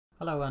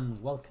Hello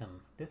and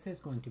welcome. This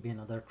is going to be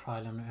another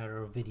trial and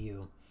error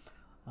video.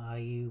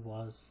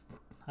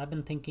 I've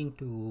been thinking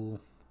to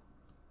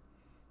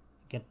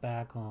get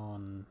back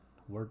on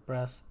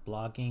WordPress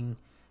blogging.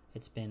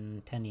 It's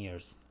been 10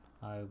 years.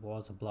 I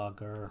was a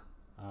blogger.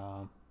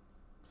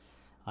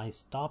 I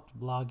stopped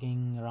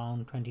blogging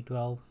around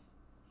 2012.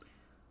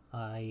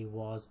 I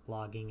was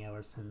blogging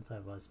ever since I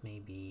was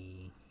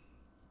maybe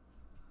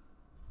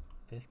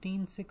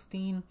 15,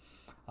 16.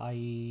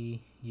 I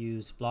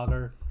use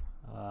Blogger,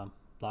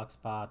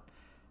 Blogspot.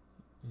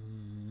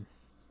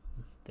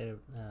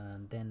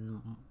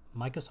 Then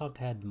Microsoft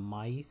had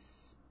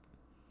MySpace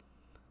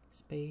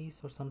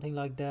or something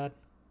like that.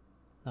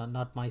 No,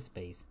 not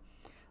MySpace.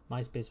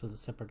 MySpace was a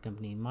separate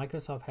company.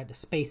 Microsoft had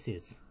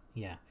Spaces.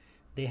 Yeah,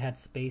 they had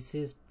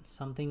Spaces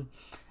something,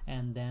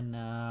 and then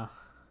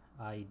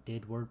I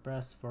did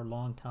WordPress for a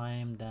long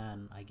time.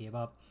 Then I gave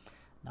up.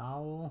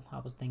 Now I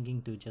was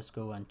thinking to just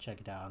go and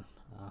check it out.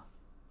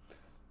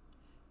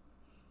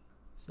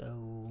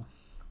 So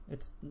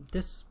it's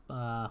this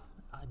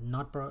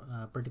not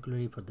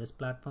particularly for this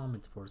platform,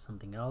 it's for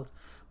something else,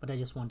 but I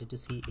just wanted to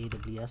see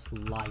AWS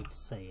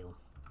LightSail.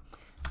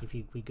 If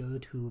we go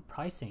to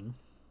pricing,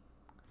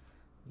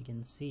 we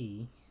can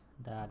see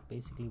that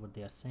basically what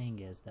they are saying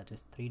is that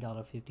it's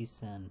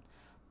 $3.50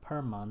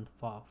 per month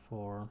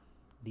for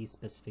these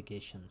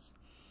specifications,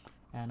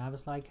 and I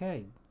was like,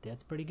 hey,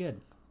 that's pretty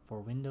good.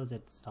 For Windows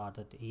it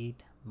started at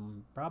 8,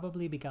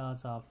 probably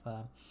because of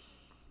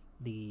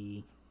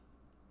the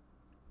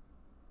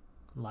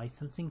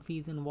licensing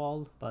fees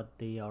involved, but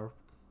they are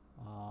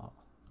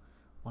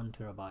 1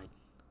 terabyte.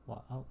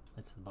 Well, oh,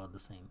 it's about the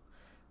same.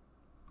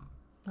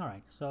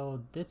 Alright,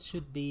 so this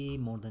should be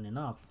more than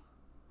enough,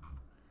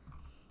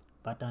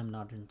 but I'm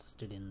not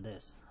interested in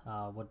this.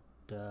 What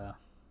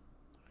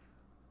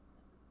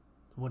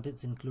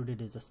is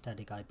included is a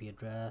static IP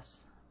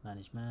address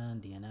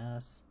management,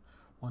 DNS,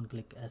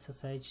 one-click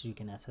SSH. You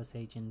can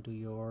SSH into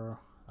your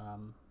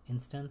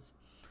instance,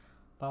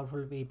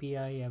 powerful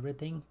API,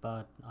 everything.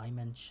 But I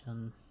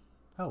mentioned,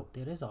 oh,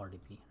 there is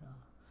RDP.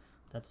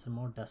 That's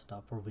more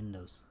desktop for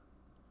Windows.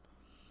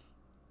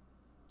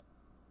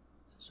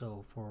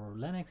 So for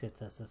Linux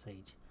it's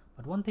SSH,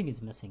 but one thing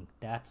is missing.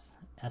 That's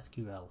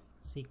SQL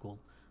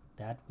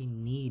that we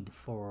need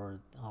for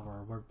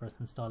our WordPress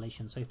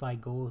installation. So if I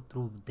go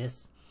through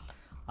this,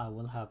 I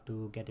will have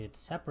to get it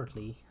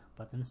separately,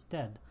 but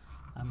instead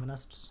I'm gonna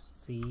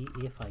see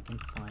if I can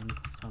find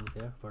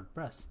somewhere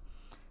WordPress.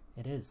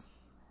 It is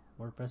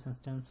WordPress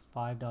instance,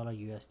 $5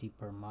 USD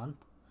per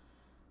month.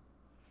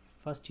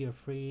 First year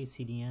free,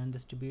 CDN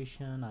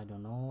distribution. I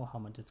don't know how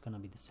much it's gonna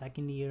be the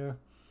second year.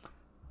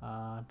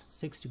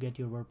 6 to get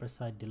your WordPress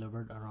site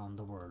delivered around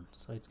the world.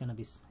 So it's gonna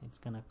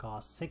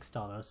cost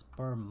 $6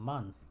 per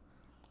month.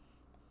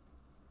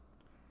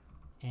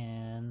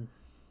 And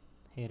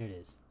here it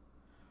is.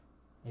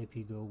 If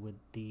you go with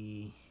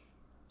the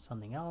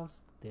something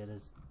else, there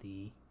is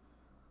the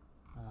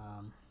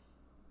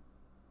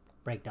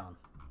breakdown,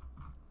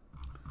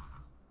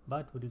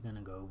 but we're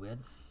gonna go with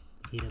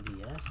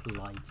AWS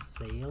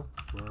LightSail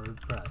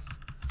WordPress,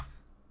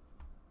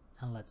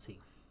 and let's see.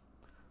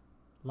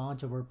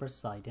 Launch a WordPress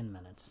site in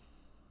minutes.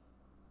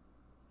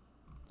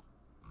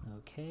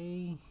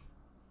 Okay,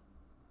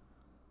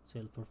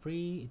 sale for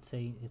free.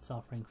 It's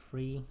offering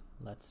free.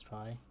 Let's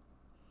try.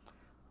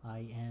 I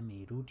am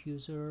a root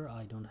user.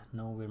 I don't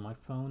know where my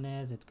phone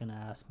is. It's gonna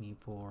ask me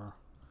for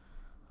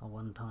a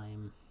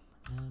one-time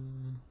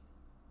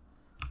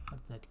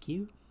what's that,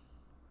 Q?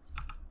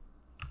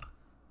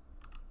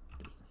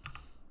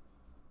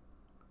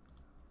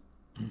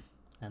 3.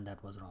 And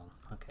that was wrong.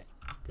 Okay,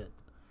 good.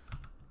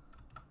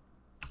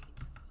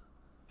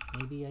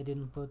 Maybe I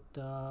didn't put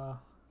wow.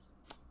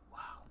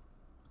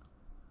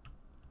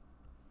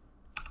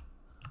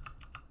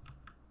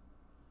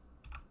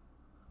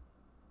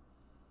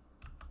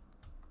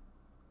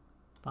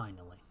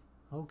 Finally.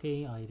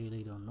 Okay, I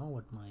really don't know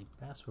what my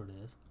password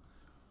is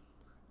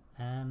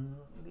and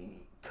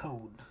the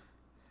code.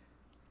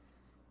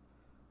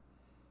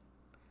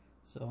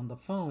 So on the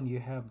phone you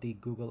have the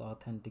Google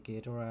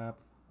Authenticator app.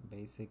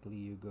 Basically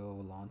you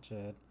go launch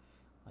it.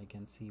 I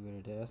can see where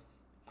it is.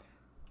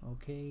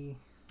 Okay,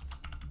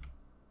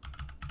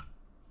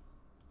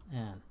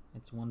 and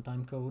it's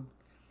one-time code.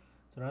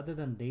 So rather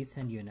than they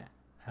send you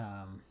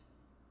a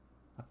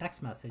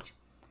text message,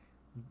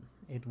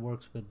 it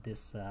works with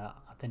this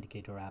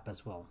Authenticator app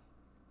as well.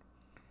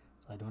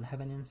 So I don't have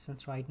an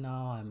instance right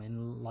now. I'm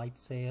in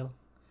LightSail.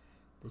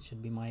 This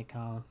should be my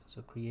account.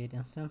 So create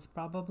instance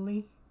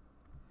probably.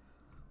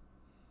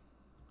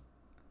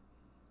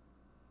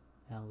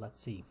 And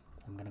let's see.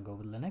 I'm gonna go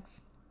with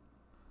Linux.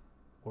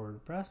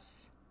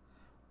 WordPress.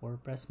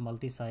 WordPress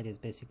multi-site is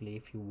basically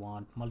if you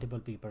want multiple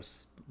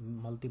peoples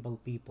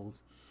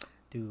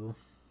to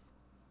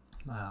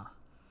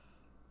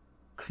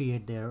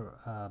create their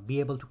be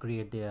able to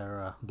create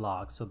their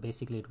blog. So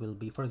basically it will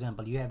be, for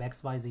example, you have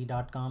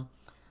xyz.com,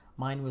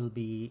 mine will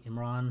be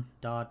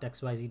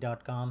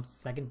imran.xyz.com.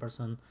 second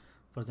person,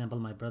 for example,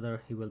 my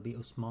brother, he will be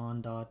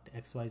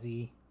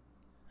usman.xyz,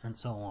 and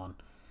so on.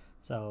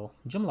 So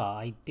Joomla,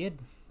 I did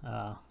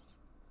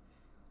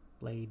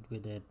played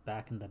with it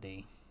back in the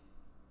day,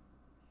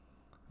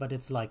 but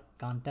it's like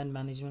content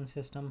management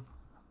system.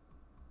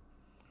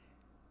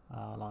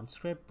 Launch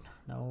script.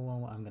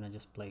 No, I'm gonna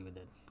just play with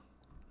it.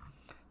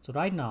 So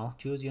right now,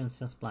 choose your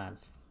instance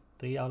plans.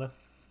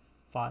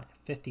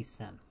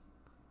 $3.50.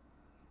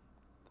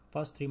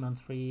 First 3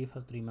 months free.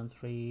 First 3 months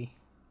free.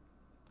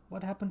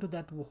 What happened to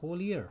that whole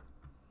year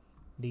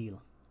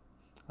deal?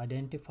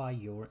 Identify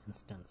your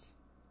instance.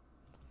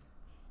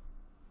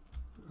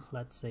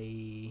 Let's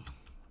say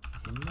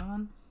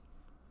Imran.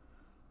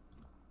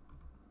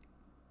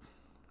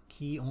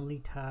 Key only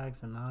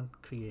tags and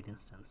not create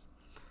instance.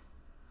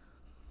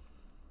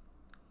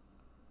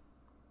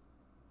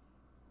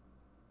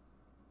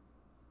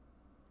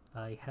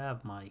 I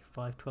have my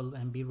 512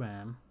 MB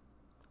RAM,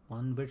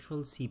 1 virtual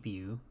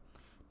CPU,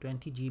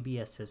 20 GB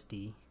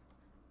SSD.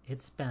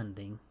 It's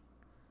pending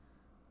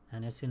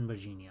and it's in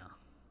Virginia.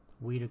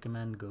 We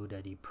recommend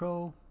GoDaddy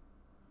Pro.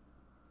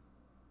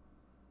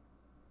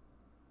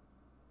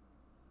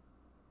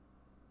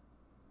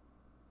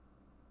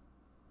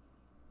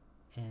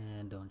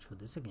 And don't show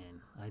this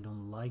again. I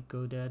don't like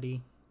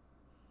GoDaddy.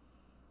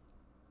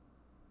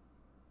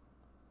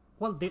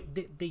 Well,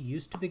 they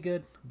used to be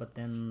good, but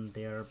then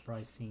their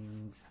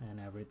pricings and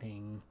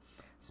everything,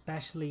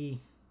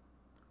 especially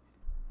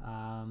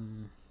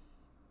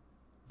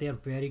they're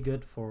very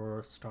good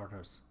for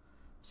starters.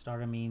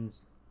 Starter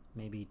means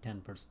maybe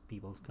 10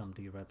 people come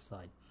to your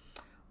website,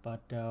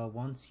 but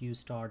once you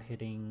start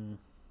hitting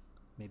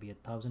maybe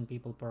 1,000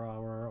 people per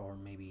hour or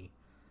maybe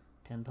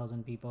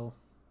 10,000 people,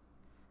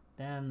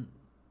 then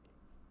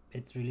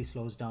it really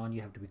slows down.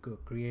 You have to be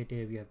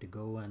creative. You have to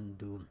go and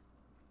do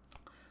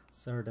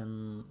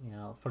certain,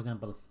 for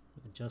example,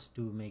 just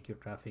to make your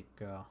traffic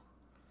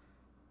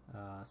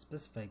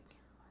specific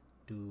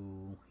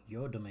to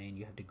your domain,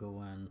 you have to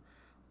go and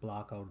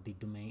block out the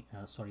domain,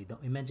 the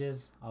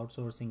images,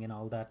 outsourcing and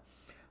all that.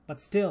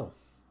 But still,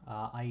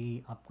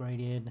 I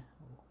upgraded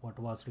what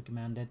was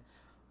recommended.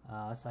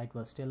 Site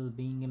was still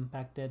being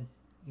impacted.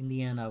 In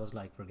the end, I was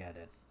like, forget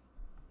it.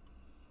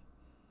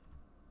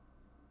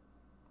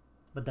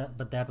 But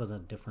that was a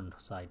different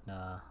site.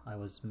 I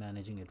was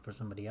managing it for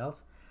somebody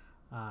else.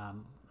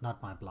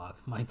 Not my blog.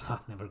 My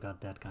blog never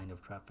got that kind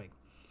of traffic.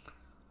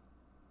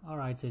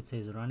 Alright, so it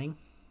says running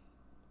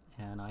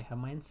and I have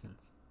my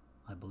instance,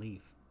 I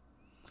believe.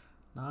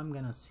 Now I'm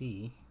gonna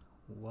see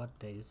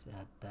what is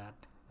at that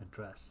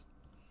address.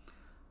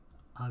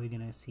 Are we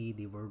gonna see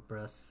the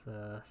WordPress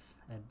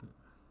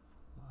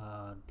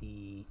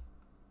the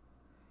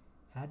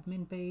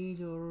admin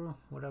page or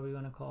whatever you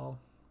wanna call?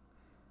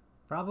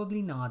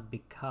 Probably not,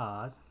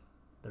 because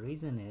the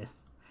reason is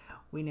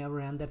we never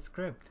ran that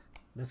script.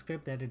 The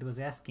script that it was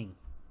asking.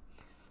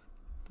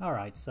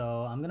 Alright,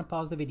 so I'm gonna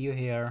pause the video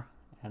here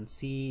and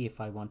see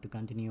if I want to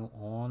continue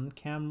on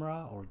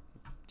camera or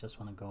just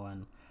want to go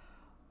and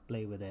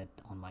play with it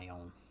on my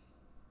own.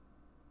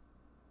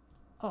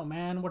 Oh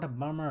man, what a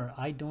bummer.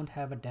 I don't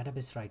have a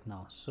database right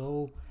now.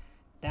 So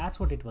that's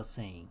what it was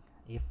saying.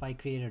 If I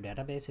create a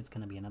database, it's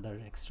gonna be another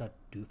extra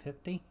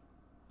 $250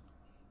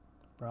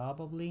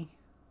 probably.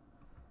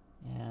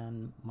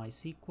 And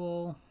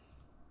MySQL,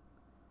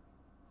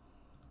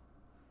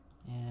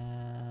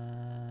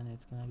 and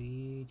it's gonna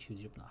be choose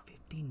your plan.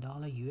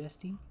 $15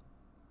 USD.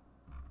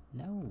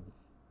 No,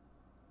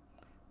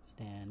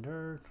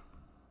 standard.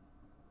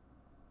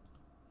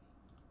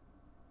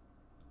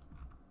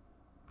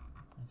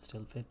 It's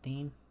still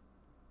 15.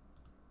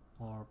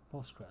 Or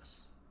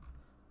Postgres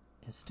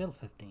is still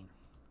 15.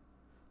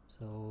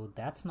 So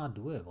that's not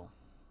doable.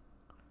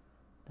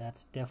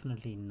 That's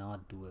definitely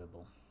not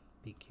doable.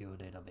 PQ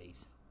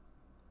database.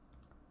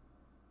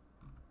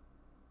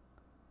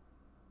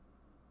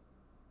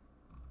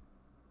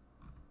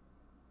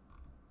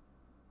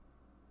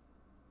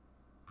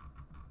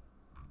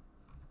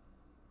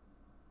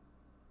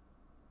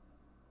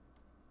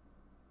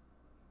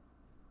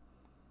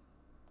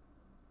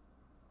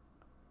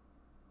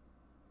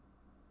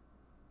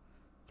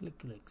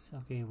 Clicks.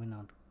 Okay, we're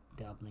not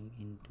dabbling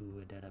into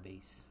a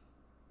database.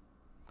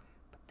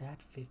 But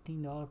that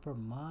 $15 per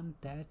month,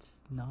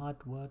 that's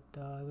not what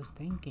I was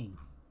thinking.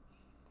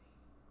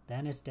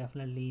 Then it's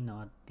definitely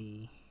not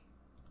the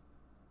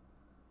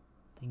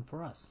thing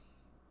for us.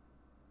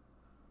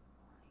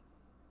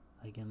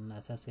 I can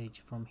SSH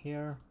from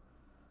here.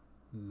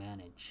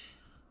 Manage.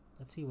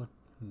 Let's see what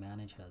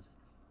manage has it.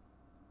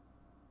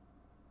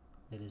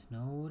 There is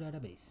no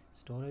database.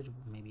 Storage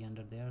maybe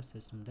under there.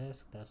 System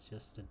disk, that's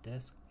just a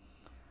disk.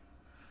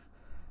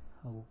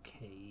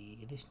 Okay,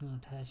 additional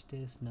attach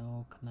disk.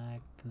 No,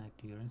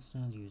 connect to your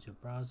instance. Use your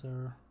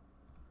browser.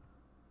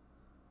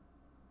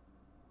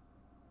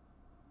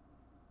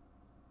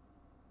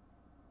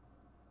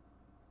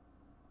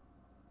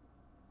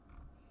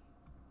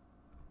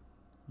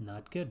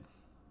 Not good.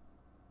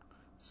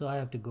 So I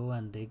have to go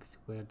and dig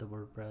where the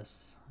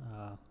WordPress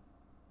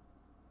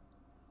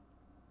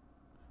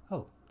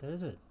oh, there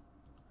is it.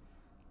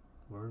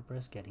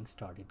 WordPress getting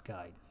started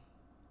guide.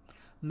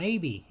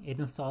 Maybe it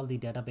installed the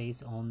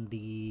database on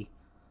the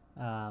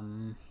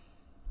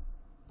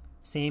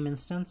same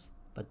instance,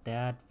 but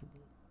that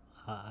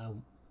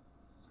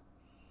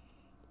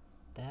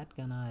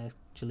gonna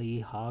actually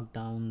hog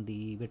down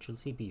the virtual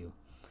CPU.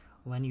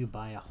 When you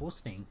buy a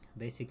hosting,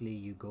 basically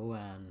you go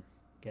and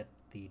get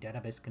the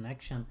database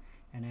connection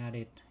and add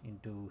it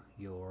into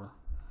your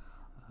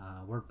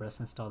WordPress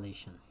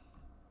installation.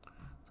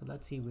 So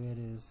let's see where it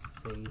is.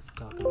 Says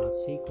talk about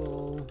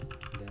SQL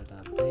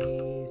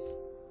database.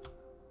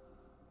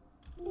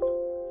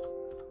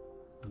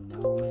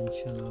 No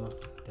mention of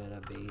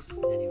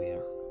database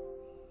anywhere.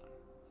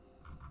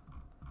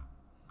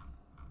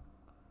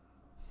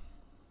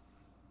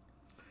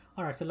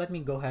 Alright, so let me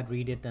go ahead,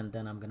 read it, and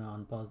then I'm gonna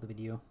unpause the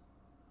video.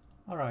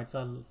 Alright,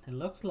 so it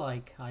looks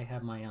like I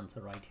have my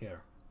answer right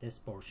here, this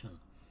portion.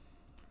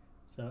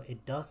 So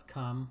it does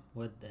come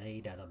with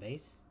a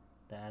database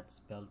that's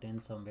built in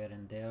somewhere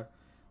in there.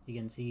 You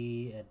can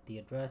see at the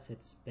address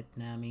it's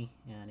Bitnami,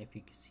 and if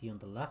you can see on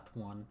the left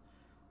one,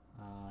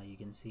 you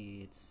can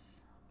see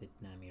it's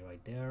Bitnami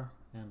right there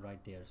and right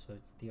there. So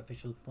it's the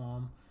official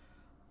form,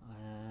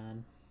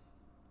 and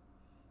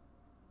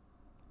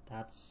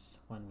that's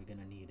when we're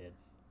gonna need it.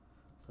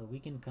 So we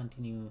can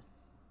continue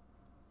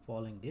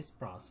following this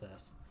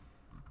process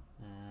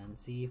and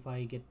see if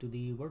I get to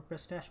the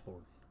WordPress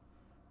dashboard.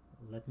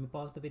 Let me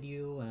pause the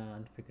video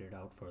and figure it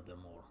out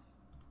furthermore.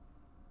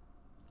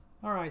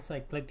 Alright, so I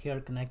clicked here,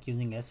 connect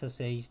using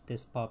SSH.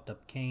 This popped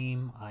up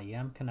came. I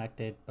am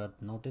connected,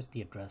 but notice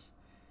the address.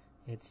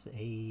 It's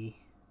a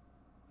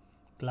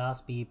Class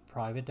B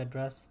private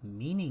address,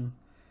 meaning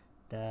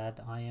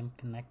that I am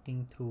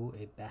connecting through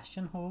a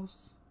Bastion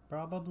host,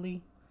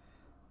 probably.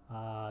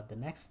 The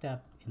next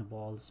step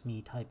involves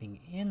me typing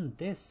in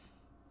this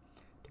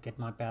to get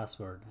my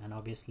password, and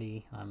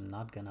obviously I'm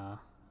not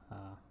gonna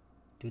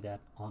do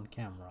that on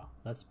camera.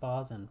 Let's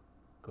pause and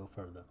go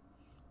further.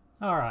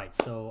 Alright,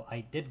 so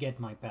I did get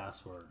my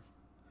password.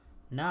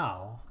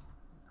 Now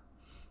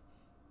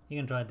you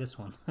can try this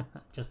one.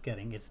 Just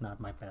kidding, it's not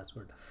my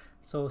password.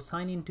 So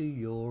sign into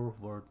your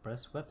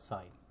WordPress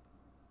website.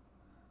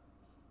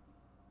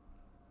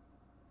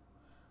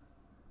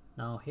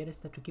 Now here is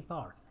the tricky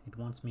part. It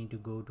wants me to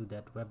go to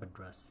that web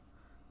address,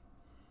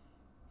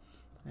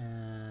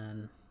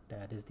 and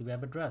that is the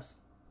web address.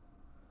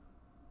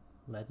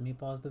 Let me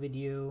pause the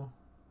video.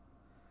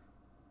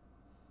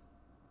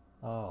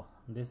 Oh,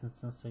 this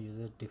instance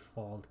uses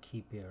default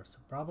key pair, so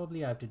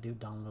probably I have to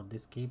download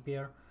this key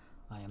pair.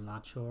 I am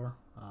not sure.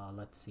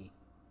 Let's see.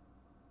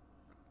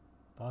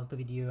 Pause the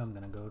video. I'm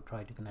gonna go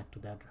try to connect to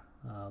that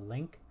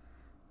link,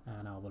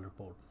 and I will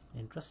report.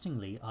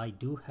 Interestingly, I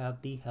do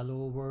have the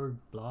Hello World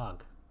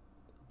blog.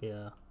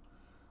 Yeah,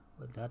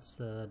 but that's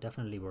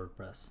definitely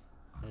WordPress.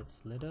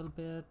 It's little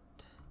bit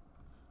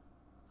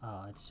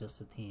it's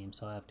just a theme,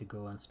 so I have to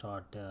go and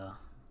start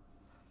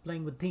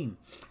playing with theme.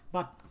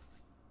 But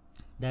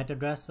that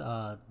address,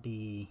 your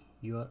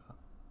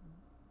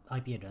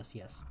IP address,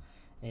 yes,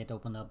 it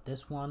opened up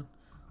this one.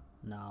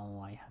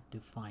 Now I have to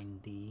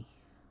find the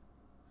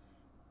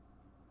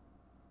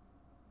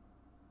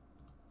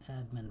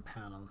admin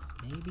panel,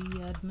 maybe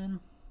admin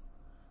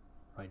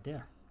right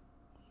there.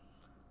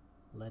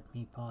 Let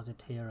me pause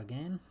it here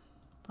again.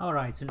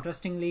 Alright, so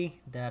interestingly,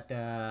 that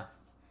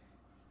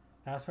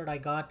password I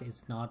got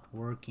is not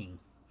working.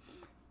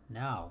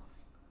 Now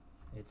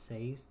it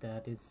says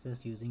that it's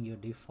just using your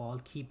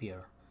default key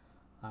pair.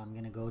 I'm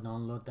gonna go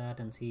download that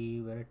and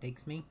see where it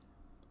takes me.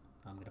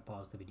 I'm gonna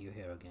pause the video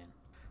here again.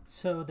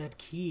 So that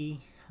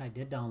key, I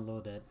did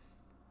download it,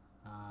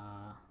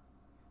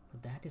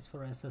 but that is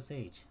for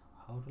SSH.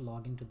 How to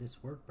log into this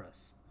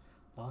WordPress?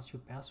 Lost your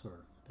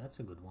password. That's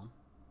a good one.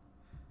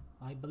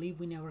 I believe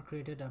we never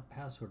created a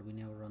password. We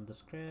never run the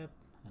script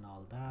and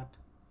all that.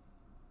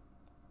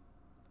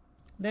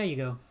 There you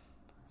go.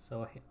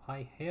 So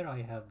here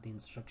I have the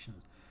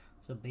instructions.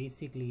 So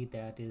basically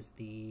that is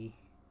the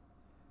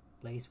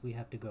place we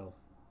have to go.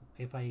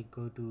 If I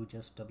go to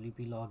just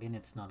WP login,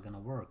 it's not gonna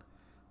work.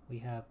 We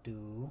have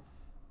to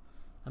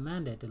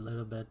amend it a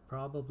little bit,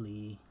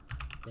 probably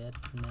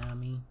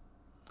Bitnami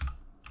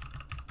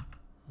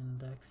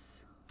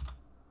index.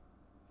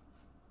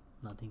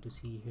 Nothing to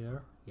see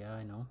here. Yeah,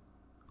 I know.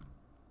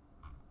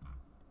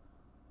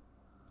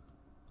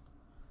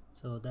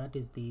 So that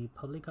is the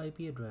public IP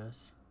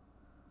address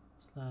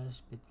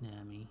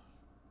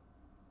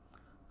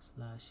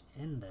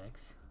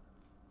 /bitnami/index,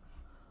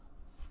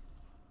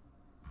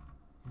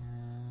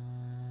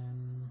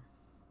 and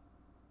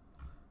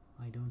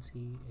I don't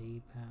see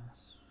a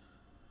pass.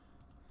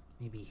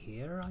 Maybe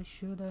here I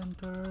should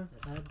enter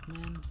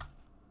admin.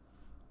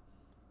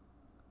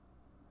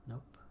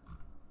 Nope.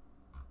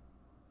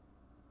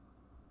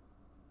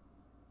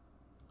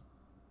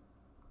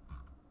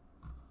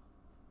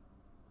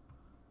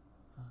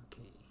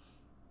 Okay,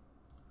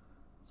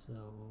 so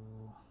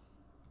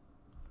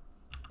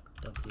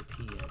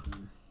WP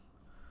admin.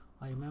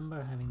 I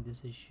remember having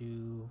this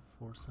issue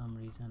for some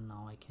reason.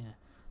 Now I can't.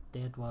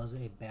 That was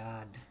a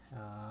bad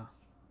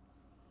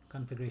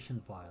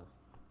configuration file.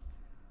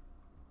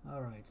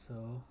 Alright,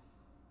 so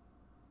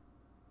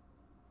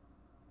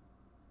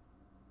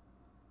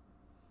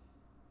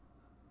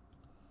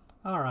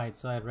Alright,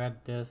 so I read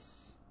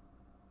this,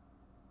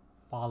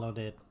 followed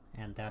it,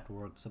 and that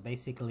worked. So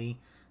basically,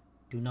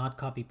 do not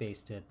copy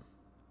paste it,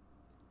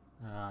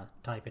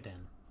 type it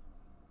in.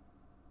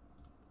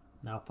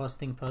 Now first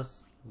thing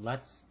first,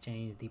 let's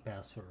change the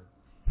password.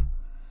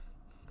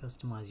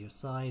 Customize your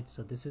site.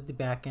 So this is the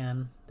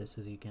backend. This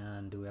is, you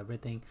can do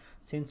everything.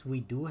 Since we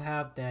do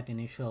have that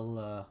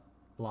initial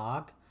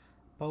blog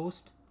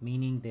post,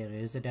 meaning there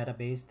is a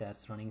database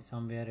that's running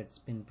somewhere, it's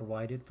been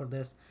provided for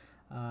this,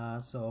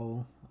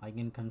 so I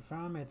can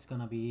confirm it's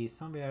gonna be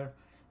somewhere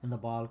in the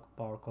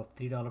ballpark of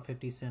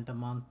 $3.50 a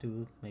month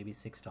to maybe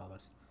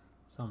 $6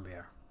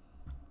 somewhere.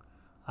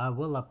 I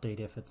will update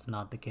if it's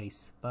not the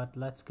case, but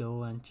let's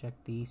go and check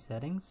the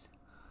settings.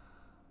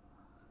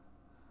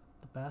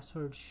 The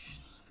password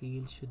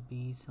field should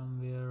be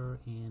somewhere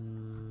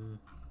in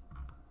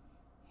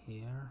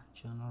here,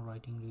 journal,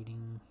 writing,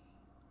 reading,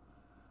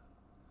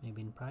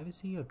 maybe in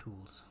privacy or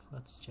tools.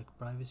 Let's check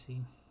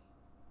privacy.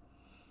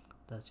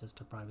 That's just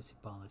a privacy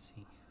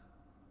policy.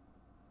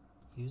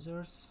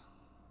 Users,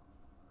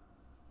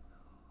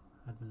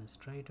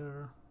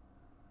 administrator.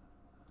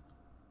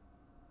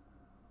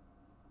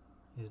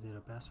 Is there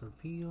a password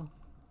field?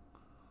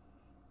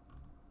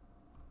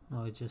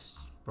 No, it's just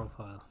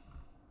profile.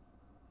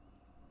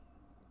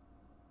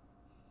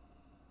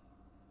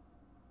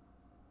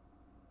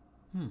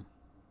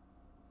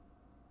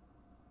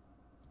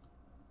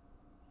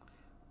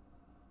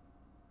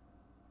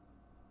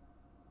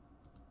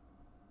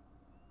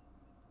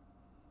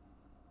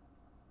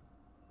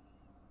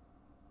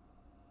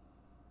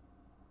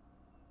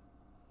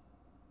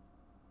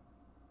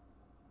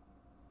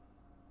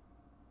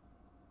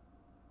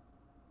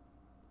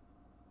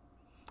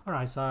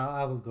 Alright, so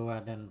I will go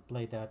ahead and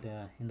play that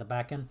in the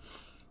backend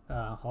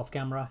off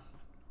camera,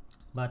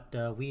 but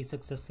we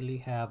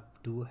successfully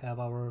do have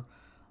our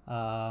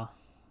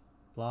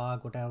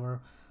blog,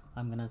 whatever.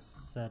 I'm gonna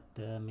set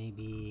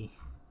maybe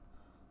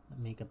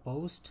make a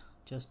post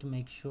just to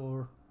make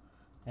sure.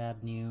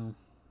 Add new,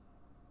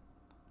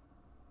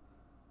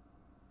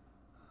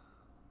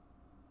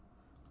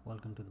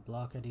 welcome to the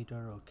blog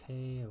editor.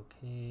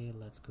 Okay,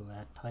 let's go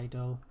add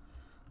title,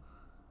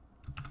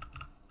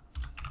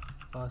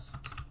 first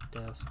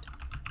test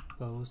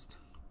post,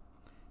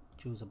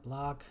 choose a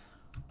block,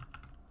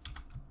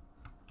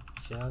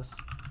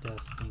 just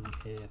testing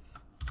if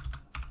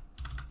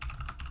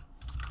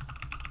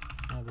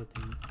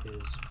everything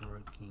is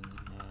working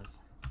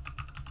as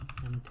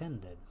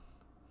intended.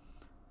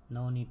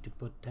 No need to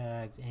put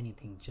tags,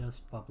 anything,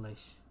 just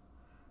publish.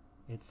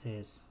 It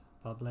says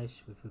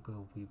publish. If we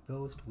go view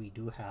post, we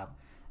do have,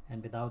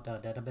 and without a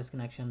database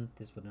connection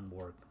this wouldn't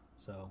work.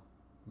 So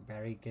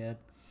very good,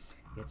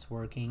 it's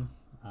working.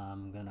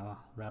 I'm gonna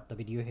wrap the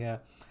video here.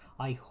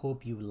 I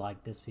hope you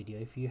like this video.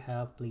 If you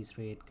have, please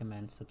rate,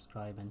 comment,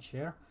 subscribe and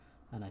share,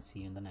 and I see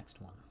you in the next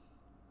one.